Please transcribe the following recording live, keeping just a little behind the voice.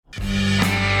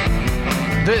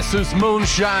This is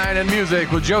Moonshine and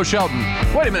Music with Joe Shelton.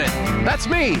 Wait a minute, that's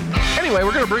me. Anyway,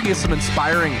 we're going to bring you some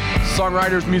inspiring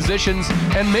songwriters, musicians,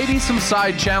 and maybe some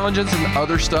side challenges and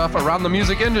other stuff around the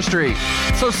music industry.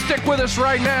 So stick with us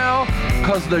right now,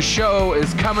 because the show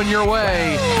is coming your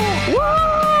way.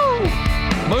 Woo!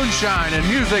 Moonshine and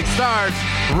Music starts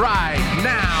right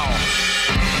now.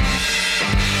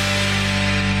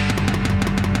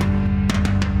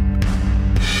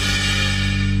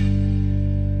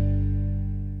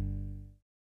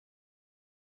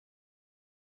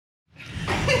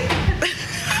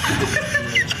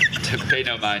 Pay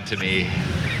no mind to me.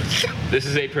 This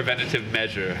is a preventative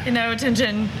measure. No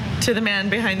attention to the man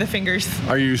behind the fingers.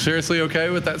 Are you seriously okay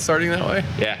with that starting that way?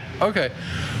 Yeah. Okay.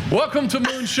 Welcome to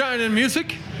Moonshine and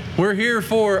Music. We're here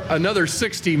for another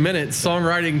 60-minute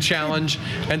songwriting challenge,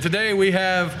 and today we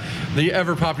have the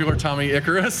ever-popular Tommy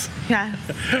Icarus. Yes.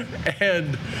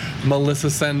 And Melissa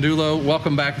Sandulo.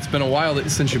 Welcome back. It's been a while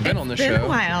since you've been on the show. It's been a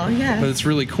while, yeah. But it's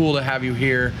really cool to have you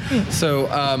here. So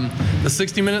the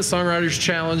 60-minute Songwriters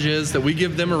Challenge is that we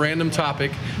give them a random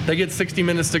topic. They get 60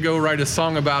 minutes to go write a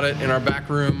song about it in our back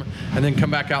room and then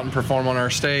come back out and perform on our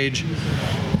stage.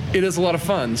 It is a lot of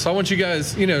fun. So I want you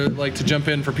guys, like to jump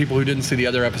in for people who didn't see the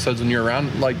other episodes when you're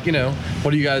around. Like, what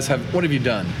have you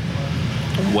done?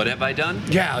 What have I done?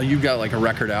 Yeah, you've got like a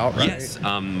record out, right? Yes.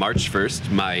 March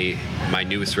 1st, my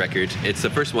newest record. It's the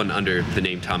first one under the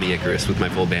name Tommy Icarus with my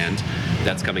full band.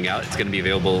 That's coming out. It's going to be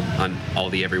available on all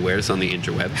the everywheres on the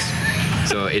interwebs.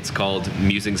 So it's called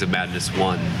Musings of Madness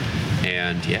 1.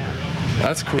 And yeah.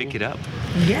 That's cool. Pick it up.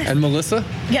 Yes. And Melissa?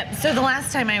 Yep. So the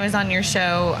last time I was on your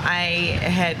show, I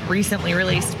had recently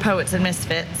released Poets and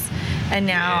Misfits. And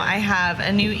now I have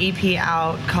a new EP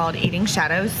out called Eating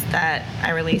Shadows that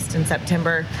I released in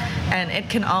September. And it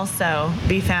can also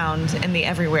be found in the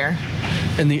everywhere.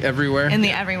 In the everywhere? In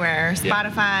the everywhere.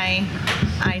 Spotify,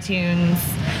 iTunes.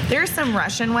 There's some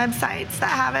Russian websites that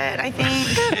have it, I think.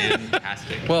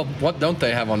 Fantastic. Well, what don't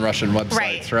they have on Russian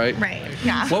websites, right? Right,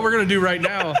 yeah. What we're going to do right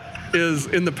now is,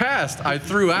 in the past, I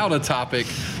threw out a topic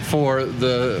for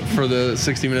the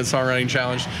 60-minute songwriting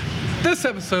challenge. This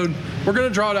episode, we're going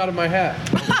to draw it out of my hat.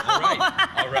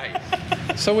 All right.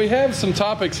 So we have some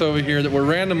topics over here that were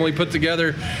randomly put together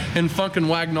in Funkin'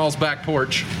 Wagnall's back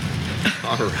porch.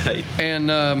 All right. And,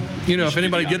 if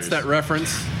anybody gets that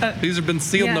reference, these have been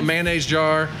sealed in a Yes. mayonnaise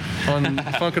jar on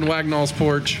Funkin' Wagnall's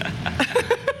porch.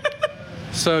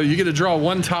 So you get to draw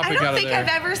one topic I out don't of think there. I've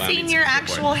ever seen your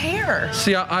actual hair.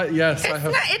 See, yes, I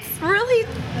have. It's really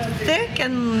thick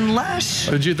and lush.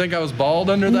 Did you think I was bald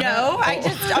under that hat? No, I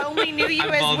just only knew you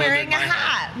I'm as bald wearing under a my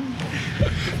hat.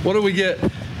 What do we get?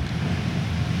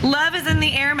 Love is in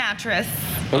the air mattress.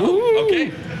 Oh,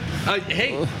 okay.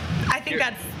 Hey. I think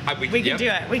that's. We can yep. do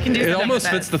it. We can do It something almost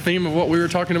with fits it. the theme of what we were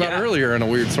talking about Yeah. earlier in a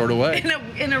weird sort of way.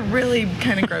 In a really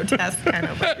kind of grotesque kind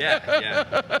of way.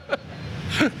 Yeah.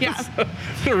 Yeah.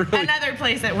 Really- Another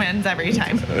place it wins every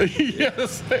time.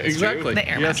 Yes, exactly. The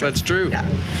air Yes, mattress. that's true. Yeah.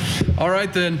 All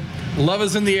right, then. Love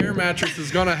is in the air mattress is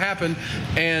going to happen,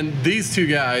 and these two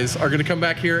guys are going to come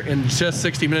back here in just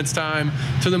 60 minutes time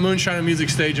to the Moonshine and Music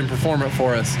stage and perform it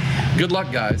for us. Good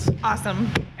luck, guys.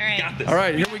 Awesome. All right. Got this. All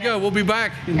right, here we go. We'll be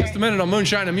back in just a minute on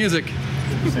Moonshine and Music.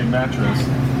 Say mattress.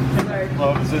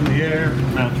 Love is in the air.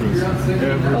 Mattress.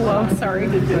 Oh, well, sorry.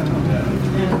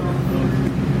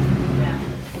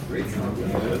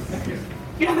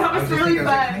 Yeah, that was really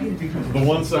fun. The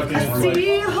 1 second is like,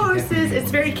 See horses.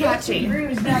 It's very catchy.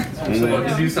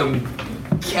 To do some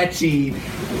catchy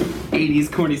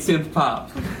 80s corny synth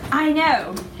pop. I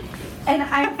know. And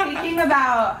I'm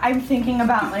thinking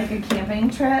about like a camping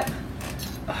trip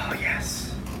Oh, yes.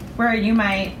 where you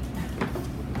might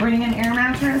bring an air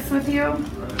mattress with you.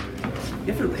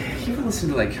 You ever listen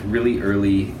to like really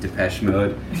early Depeche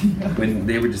Mode when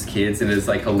they were just kids and it was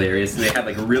like hilarious and they had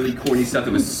like really corny stuff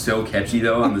that was so catchy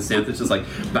though on the synth. It's just like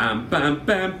bam bam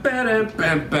bam bam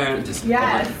bam bam. Just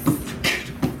Yes.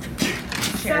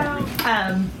 So,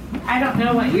 I don't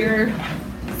know what your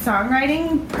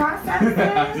songwriting process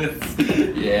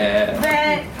is, yeah.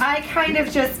 but I kind of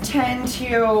just tend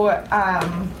to,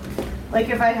 like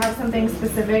if I have something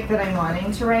specific that I'm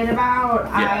wanting to write about,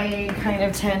 I kind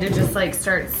of tend to just like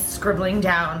start scribbling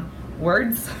down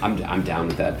words. I'm down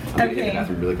with that. I'm gonna get to the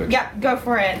bathroom really quick. Yeah, go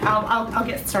for it. I'll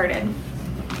get started.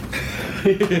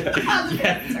 I'll just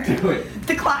get started. Do it.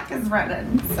 The clock is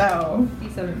running, so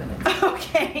 7 minutes.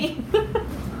 Okay.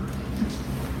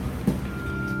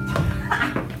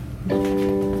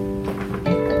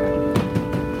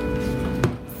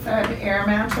 So I have air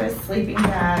mattress, sleeping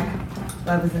bag.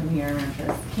 Love is in the air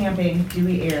mattress. Camping,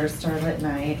 dewy air, starlit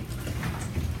night.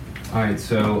 All right,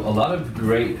 so a lot of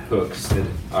great hooks that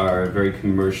are very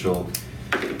commercial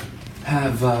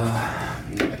have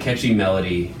a catchy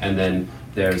melody, and then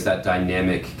there's that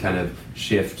dynamic kind of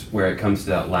shift where it comes to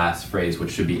that last phrase,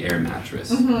 which should be air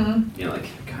mattress. Mm-hmm. You know, like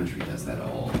country does that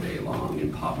all day long,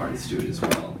 and pop artists do it as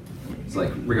well. It's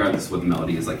like, regardless of what the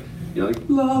melody is, like, you know, like,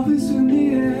 love is in the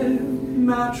air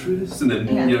mattress, and then,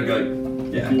 Yeah. you know, go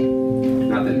like, yeah.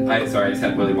 Not that, I just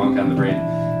had Willy Wonka on the brain.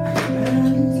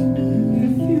 And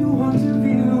if you want to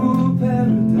view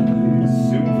paradise,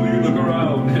 simply look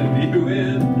around and view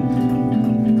it.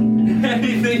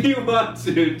 Anything you want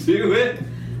to do it.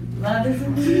 Love is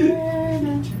in the air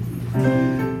mattress.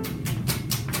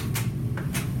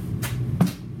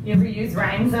 You ever use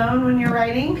Rhyme Zone when you're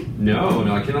writing? No,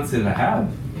 I cannot say that I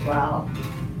have. Well,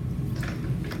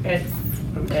 it's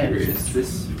I'm curious.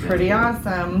 This pretty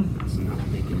awesome. It's not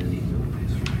making any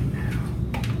noise right now.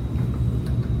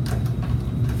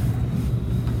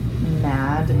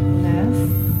 Madness.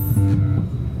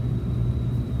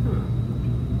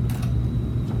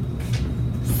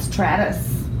 Stratus.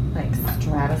 Like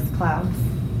stratus clouds.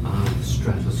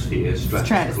 Stratosphere.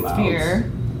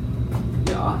 Stratosphere.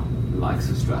 Yeah, likes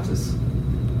the stratus.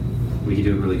 We could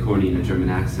do it really corny in a German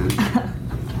accent.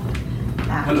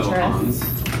 Hello, Hans.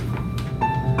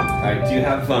 Alright, do you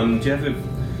have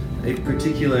a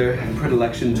particular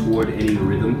predilection toward any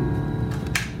rhythm?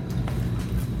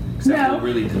 Because that No. will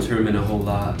really determine a whole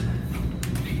lot.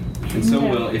 And so No.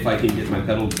 will if I can get my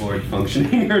pedal board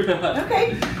functioning or not.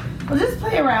 Okay. We'll just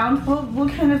play around. We'll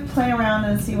kind of play around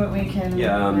and see what we can.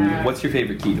 Yeah, what's your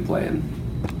favorite key to play in?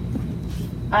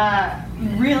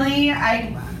 Really,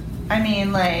 I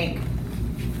mean, like,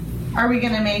 are we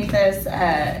gonna make this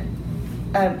a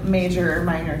major or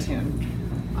minor tune?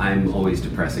 I'm always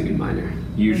depressing in minor,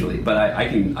 usually, but I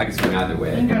can swing either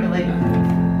way. You can go to like,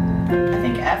 I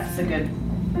think F's a good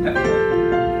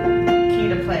key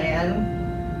to play in.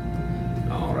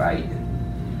 All right.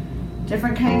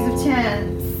 Different kinds of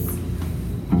tense.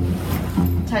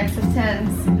 Types of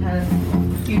tense. Kind of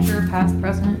Future, past,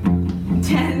 present.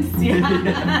 tense, yeah.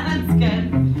 That's good.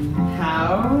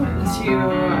 How to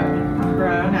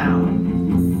pronounce.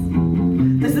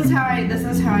 This is how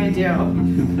I do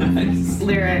Nice.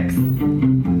 lyrics.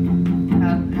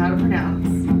 How to pronounce.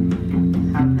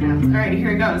 How to pronounce. All right,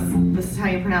 here it goes. This is how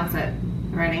you pronounce it.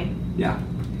 Ready? Yeah.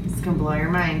 It's gonna blow your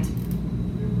mind.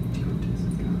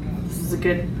 This is a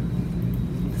good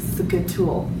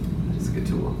tool. It's a good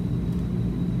tool.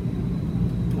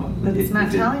 But it's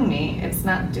not telling me. It's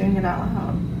not doing it out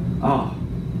loud. Oh.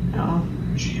 No.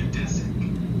 Geodesic.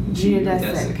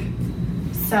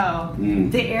 So,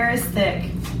 the air is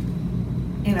thick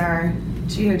in our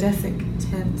geodesic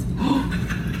tent.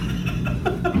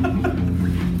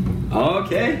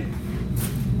 Okay.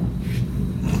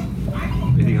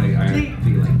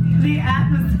 The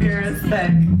atmosphere is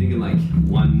thick. Thinking like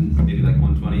maybe like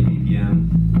 120 BPM.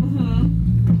 Mm-hmm.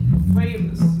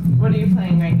 What are you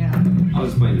playing right now? I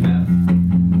was playing the math.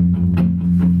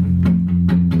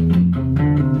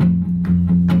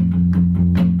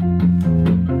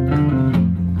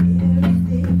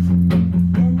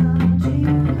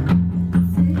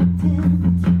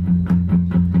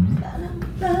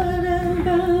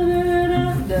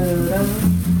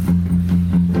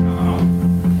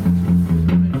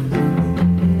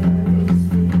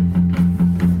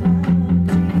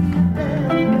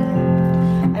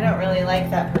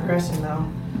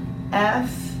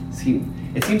 F.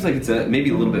 It seems like it's maybe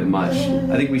a little bit much.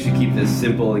 I think we should keep this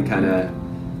simple and kind of.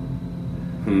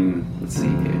 Let's see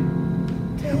here.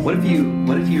 What if you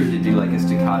were to do like a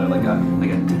staccato, like a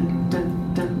dun,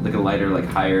 dun, dun, like a lighter, like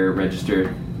higher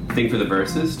register thing for the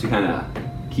verses to kind of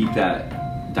keep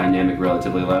that dynamic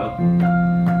relatively low.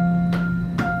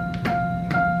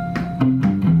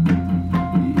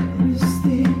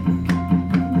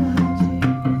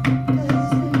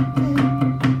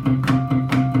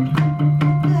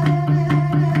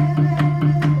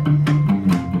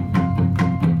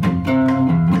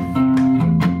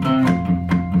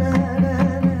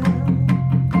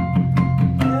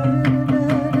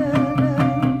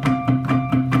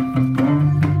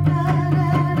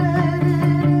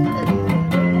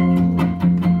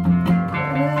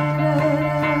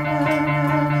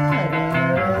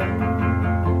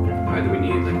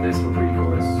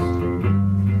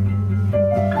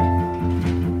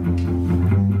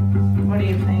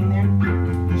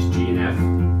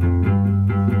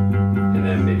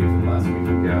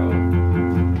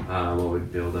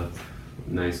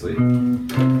 Nicely.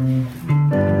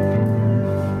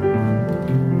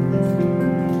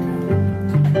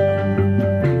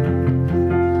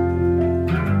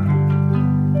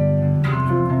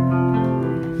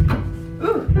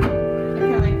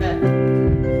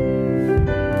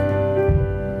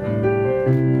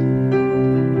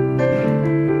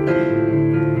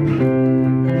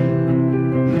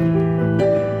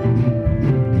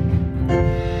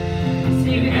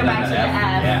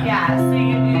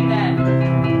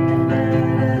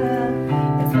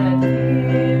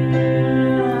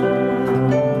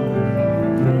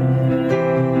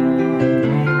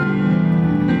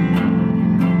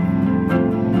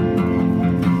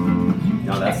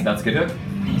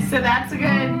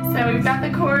 we've got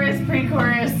the chorus,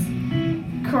 pre-chorus,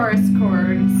 chorus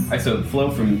chords. All right, so the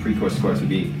flow from pre-chorus to chorus would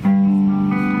be.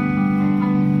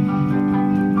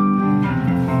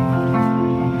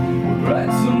 Write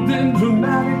something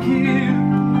dramatic here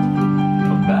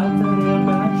about that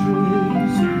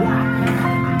mattress.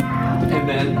 And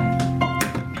then.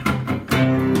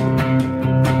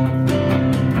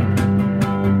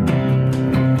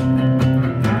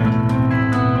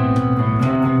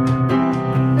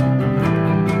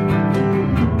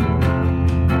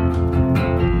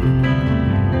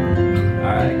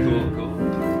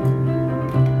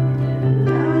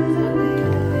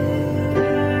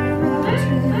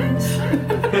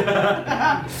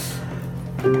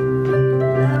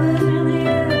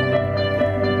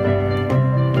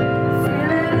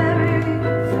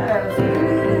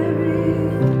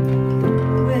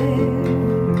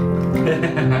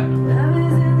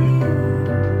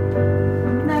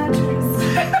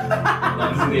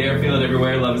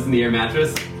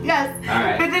 Mattress? Yes. All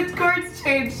right. But the chords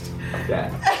changed.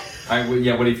 Yeah. All right. Well,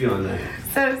 yeah. What are you feeling then?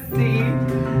 So C.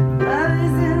 Love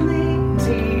is in the G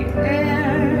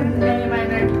and A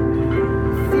minor.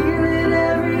 Feel it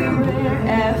everywhere.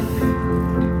 F.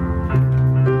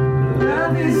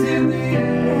 Love is in the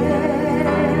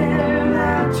air.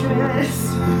 Mattress.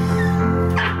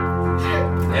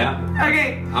 Yeah. Okay.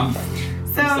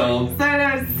 So no,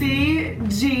 C,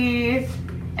 G,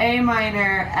 A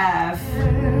minor, F.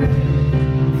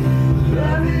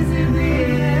 Love is in the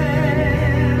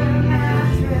air,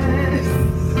 mattress.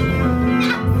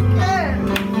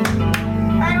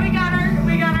 Alright, we got our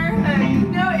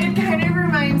no, it kind of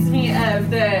reminds me of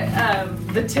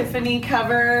the Tiffany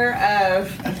cover of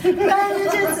just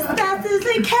as fast as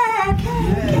we can.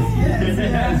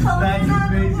 Yes. That's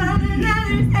amazing.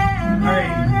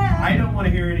 Alright, I don't want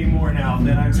to hear any more now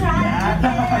that I've heard that.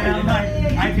 And I'm like,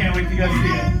 I can't wait to go see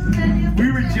it.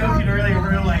 We were joking earlier, we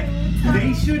were like,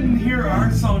 they shouldn't hear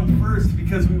our song first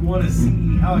because we want to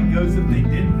see how it goes if they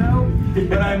didn't know.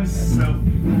 But I'm so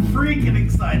freaking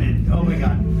excited. Oh my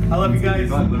god. I love you guys.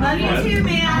 Love you too,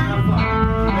 man. Have fun.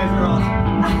 You guys are awesome.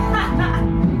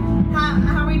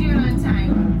 How are we doing on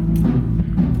time?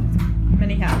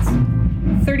 Many hats.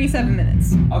 37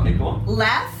 minutes. Okay, cool.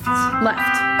 Left?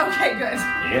 Left. Okay, good.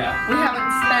 Yeah. We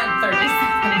haven't spent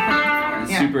 37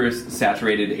 minutes. Yeah. Super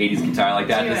saturated 80s guitar like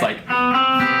that. Do Just it. like.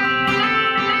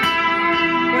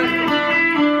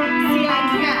 See, I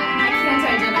can't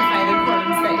identify the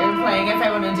chords that you're playing if I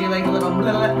want to do like a little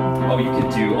blah. Oh, you could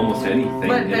do almost anything.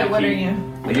 What in a are key. you?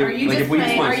 Like Are you like just if we just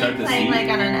playing? want Are to you start the playing C. like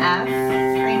on an F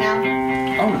right now?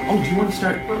 Oh, do you want to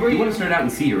start? You want to start out in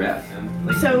C or F?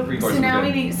 And So pre-chorus now would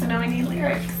we be need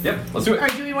lyrics. good. Yep, let's do Or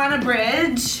it. do we want a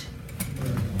bridge?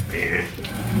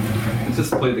 Let's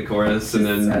just play the chorus and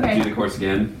then Okay. do the chorus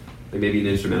again. Like maybe an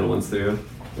instrumental once through.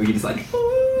 We can just like.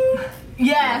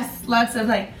 Yes, lots of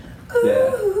like. Yeah.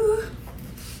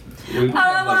 We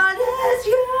I want us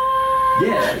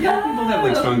yeah, people have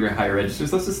like stronger higher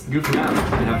registers. Let's just goof around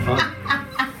and have fun.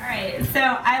 Alright, so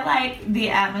I like the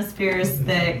atmosphere is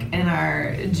thick in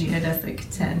our geodesic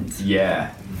tent.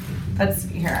 Yeah. That's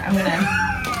here. I'm gonna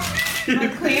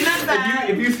clean up that.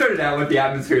 If you started out with the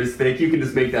atmosphere is thick, you can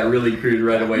just make that really crude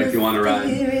right away if you want to run.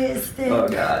 Oh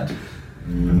god.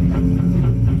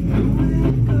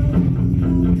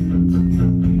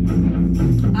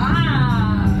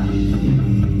 Ah.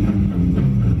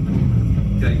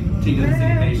 Can I change the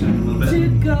syndication a little bit? To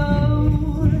go,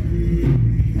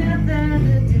 nothing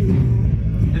to do.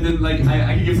 And then like I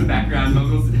can give some background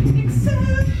vocals.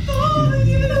 Except for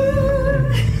you.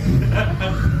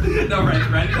 No,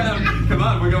 write it down. Come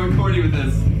on, we're going corny with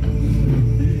this.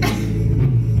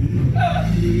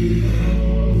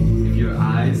 If your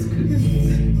eyes could,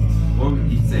 or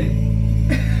you say,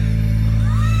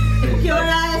 If your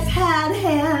eyes had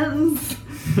hands.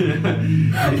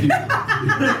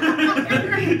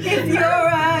 If your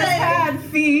eyes had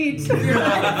feet,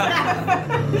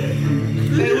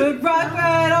 they would rock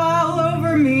right all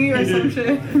over me or some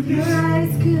shit. Your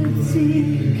eyes could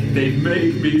see. They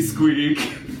make me squeak.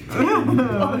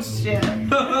 Oh shit.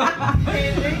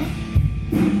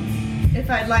 If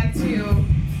I'd like to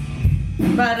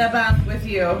ba-da-bump with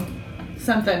you,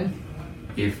 something.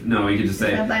 If no, you could just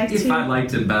say, I'd like if to- I'd like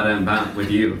to ba-dum-bump with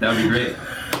you, that would be great.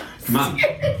 Come on.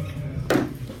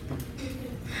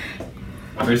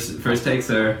 First takes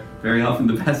are very often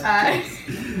the best. I'd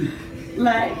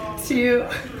like to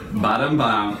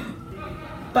Ba-dum-bump.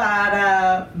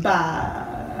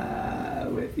 ba-da-ba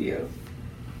with you.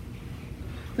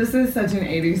 This is such an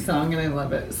 80s song and I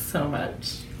love it so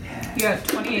much. You got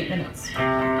 28 minutes.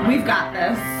 We've got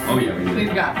this. Oh yeah, we do.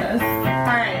 We've got this.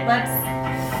 Alright, let's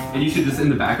And you should just in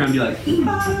the background be like,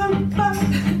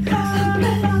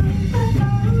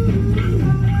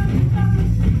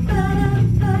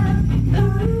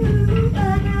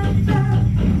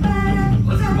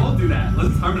 let's both do that.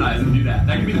 Let's harmonize and do that.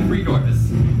 That could be the pre-chorus.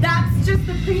 That's just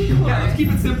the pre-chorus. Yeah, let's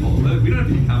keep it simple. We don't have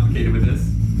to get complicated with this.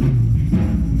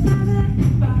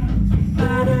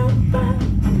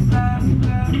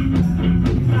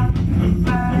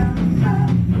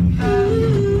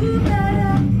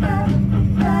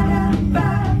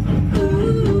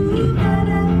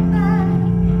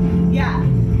 Yeah,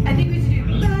 I think we should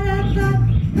do.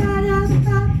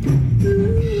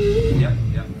 Yep.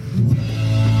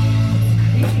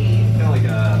 Creepy, Kind of like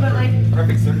a but like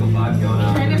perfect circle vibe going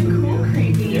on. kind of cool,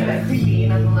 creepy, Yeah. but creepy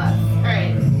nonetheless. All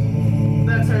right,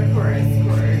 that's our chorus.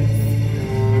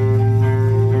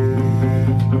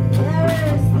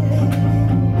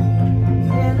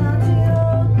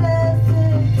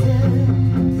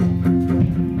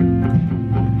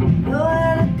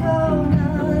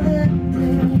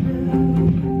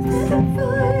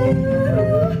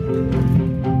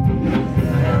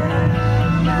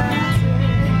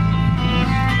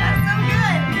 That's so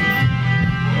good.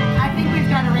 I think we've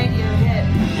got a radio hit.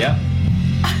 Yep.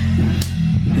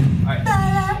 All right.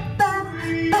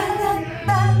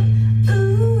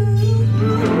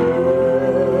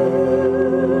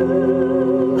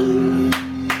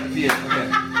 That's the end. Okay.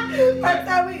 That's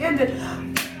how we ended.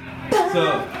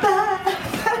 So,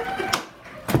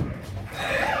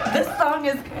 This song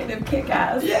is kind of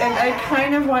kick-ass, and I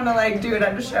kind of want to like do it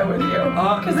on a show with you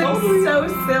because totally. it's so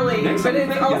silly, Next but time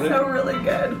we it's play together. also really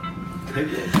good.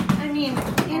 thank you. I mean,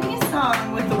 any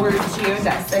song with the word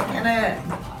geodesic in it,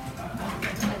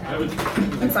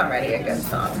 it's already a good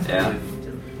song Yeah.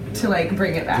 to like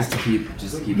bring it back. Just to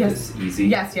keep Yes. this easy.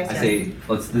 Yes, I say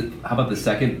how about the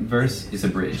second verse is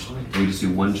abridged? We just do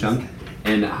one chunk,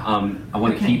 and I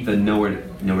want to Okay. keep the nowhere to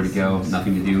go,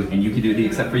 nothing to do, and you can do the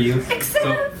except for you. Except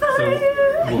so, for so, you.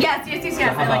 well, Yes, so I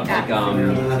how like about that.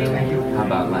 how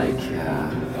about like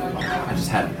I just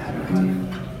had an idea.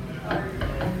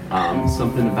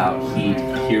 Something about heat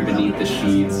here beneath the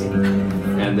sheets,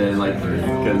 and then like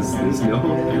because there's no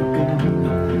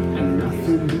and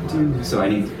nothing to do. So I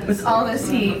need. With all this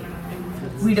heat,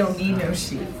 we don't need no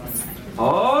sheets.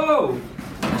 Oh!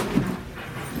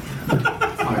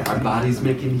 Our body's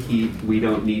making heat. We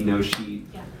don't need no sheet.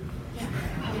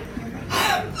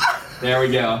 There we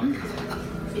go.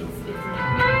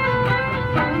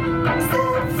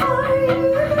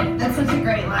 That's such a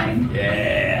great line.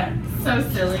 Yeah. So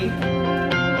silly.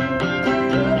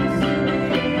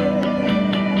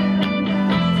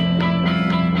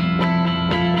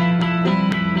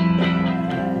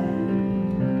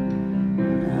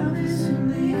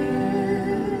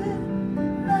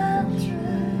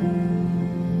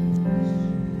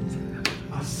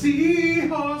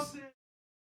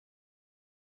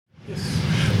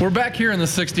 We're back here in the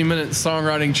 60-minute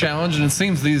songwriting challenge, and it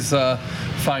seems these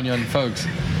fine young folks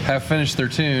have finished their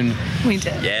tune. We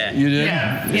did. Yeah. You did?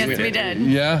 Yeah. Yes, we did.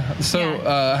 Yeah.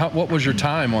 So, what was your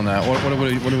time on that? What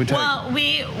do we take? Well,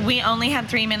 we only had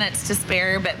 3 minutes to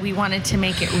spare, but we wanted to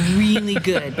make it really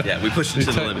good. Yeah, we pushed it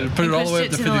to the limit. Put it We all the way up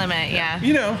pushed to it to 50. the limit, yeah.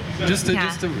 You know, just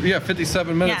to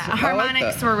 57 minutes. Yeah, I like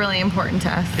harmonics that. were really important to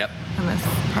us. Yep. In this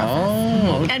process.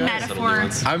 Oh, okay. And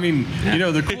metaphors, I mean, you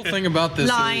know, the cool thing about this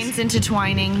lines is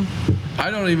intertwining.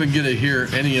 I don't even get to hear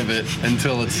any of it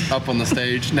until it's up on the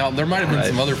stage. Now, there might have been Right.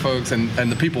 some other folks, and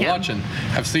the people Yeah. watching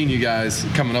have seen you guys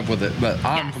coming up with it, but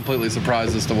I'm Yes. completely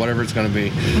surprised as to whatever it's going to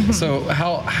be. So,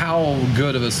 how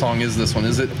good of a song is this one?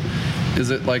 Is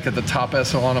it like at the top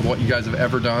echelon of what you guys have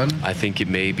ever done? I think it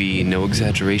may be no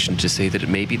exaggeration to say that it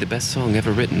may be the best song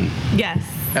ever written. Yes.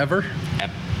 Ever?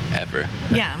 Ever.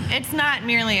 Yeah, it's not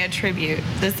merely a tribute.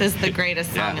 This is the greatest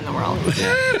song Yeah. in the world.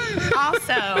 Yeah.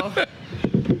 Also,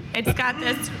 it's got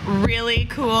this really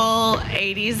cool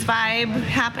 80s vibe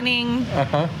happening.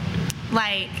 Uh-huh.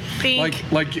 Like, think...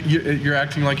 You're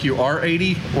acting like you are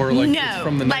 80, or like no, it's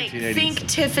from the like 1980s? think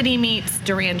Tiffany meets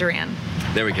Duran Duran.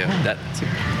 There we go. That's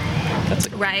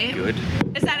Right? good.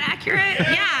 Is that accurate?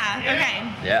 Yeah. Okay.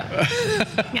 Yeah.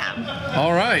 Yeah.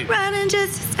 All right. Running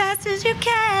just as fast as you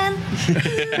can.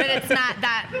 But it's not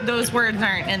that. Those words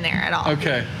aren't in there at all.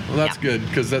 Okay, well that's Yeah. good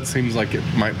because that seems like it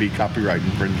might be copyright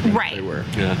infringement. Right. If they were.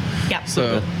 Yeah. Yep.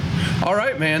 So, all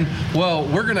right, man. Well,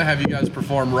 we're gonna have you guys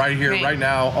perform right here, Great. right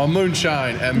now on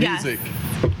Moonshine and Yes. Music.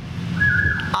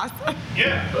 Awesome.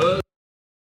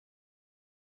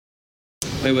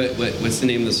 Wait. What's the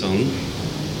name of the song?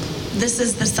 This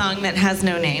is the song that has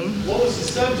no name. What was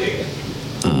the subject?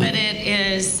 But it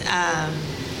is,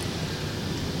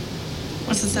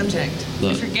 what's the subject?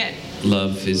 Love. I forget.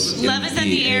 Love is in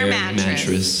the air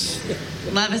mattress.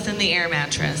 Love is in the air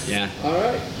mattress. Yeah. All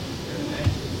right.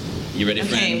 You ready,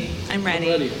 friend? Okay, I'm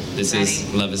ready. This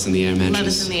is Love is in the air mattress. Love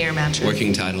is in the air mattress.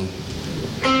 Working title.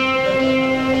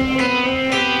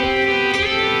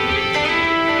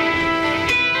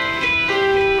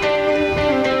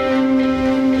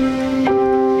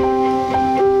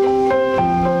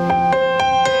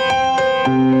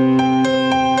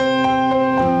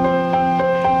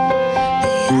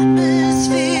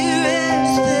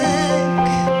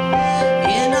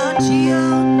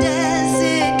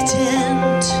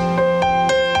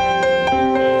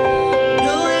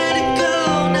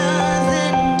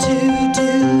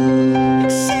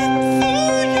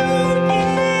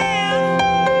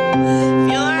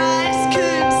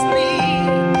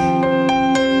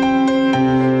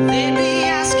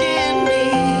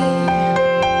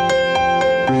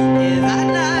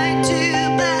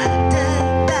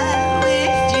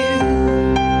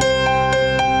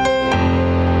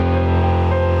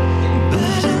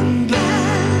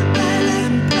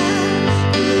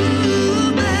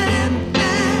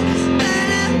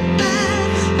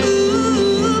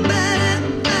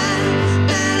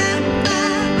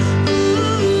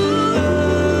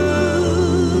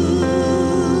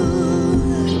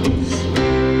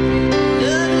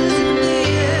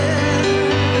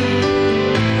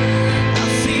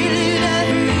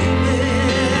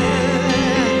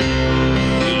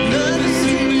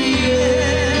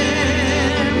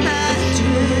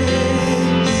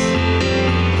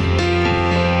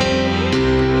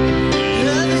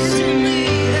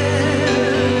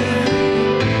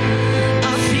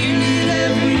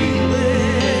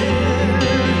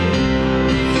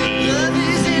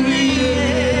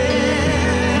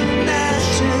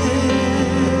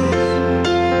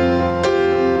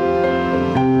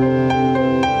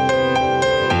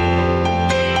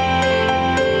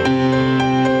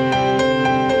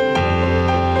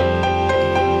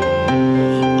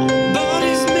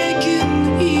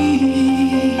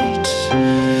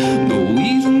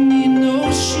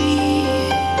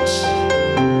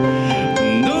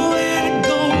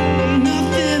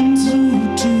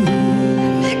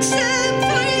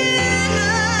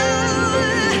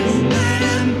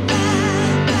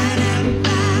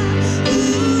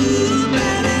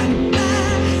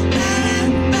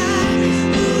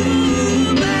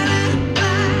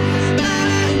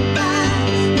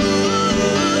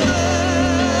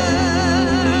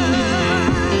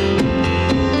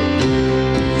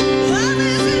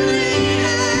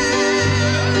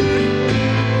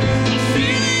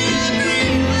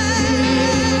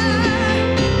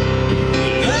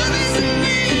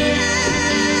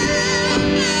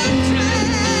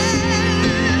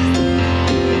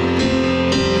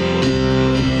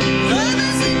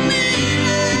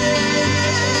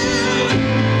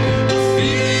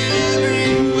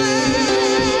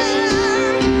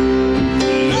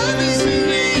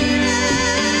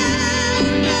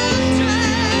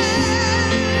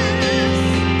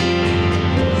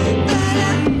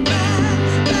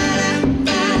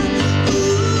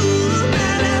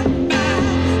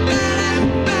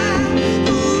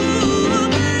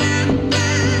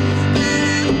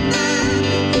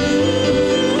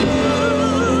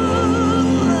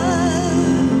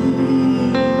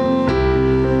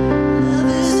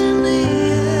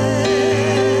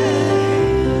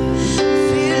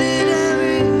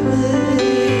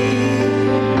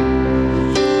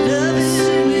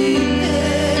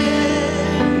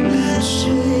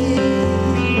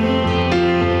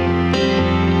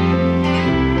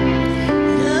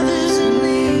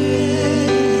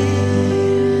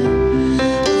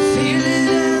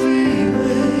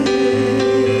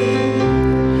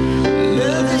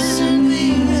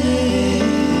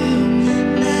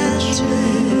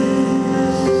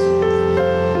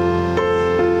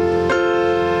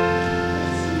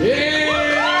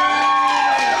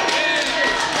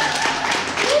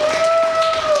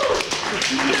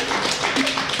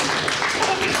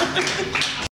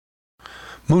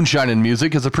 Moonshine and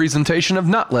Music is a presentation of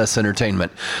Not Less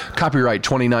Entertainment. Copyright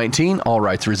 2019, all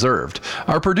rights reserved.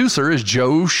 Our producer is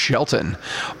Joe Shelton.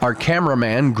 Our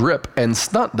cameraman, grip, and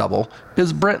stunt double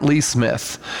is Brent Lee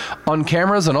Smith. On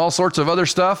cameras and all sorts of other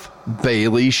stuff,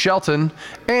 Bailey Shelton.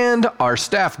 And our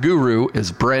staff guru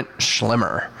is Brent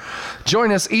Schlemmer.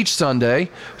 Join us each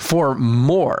Sunday for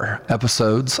more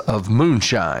episodes of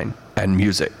Moonshine and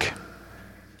Music.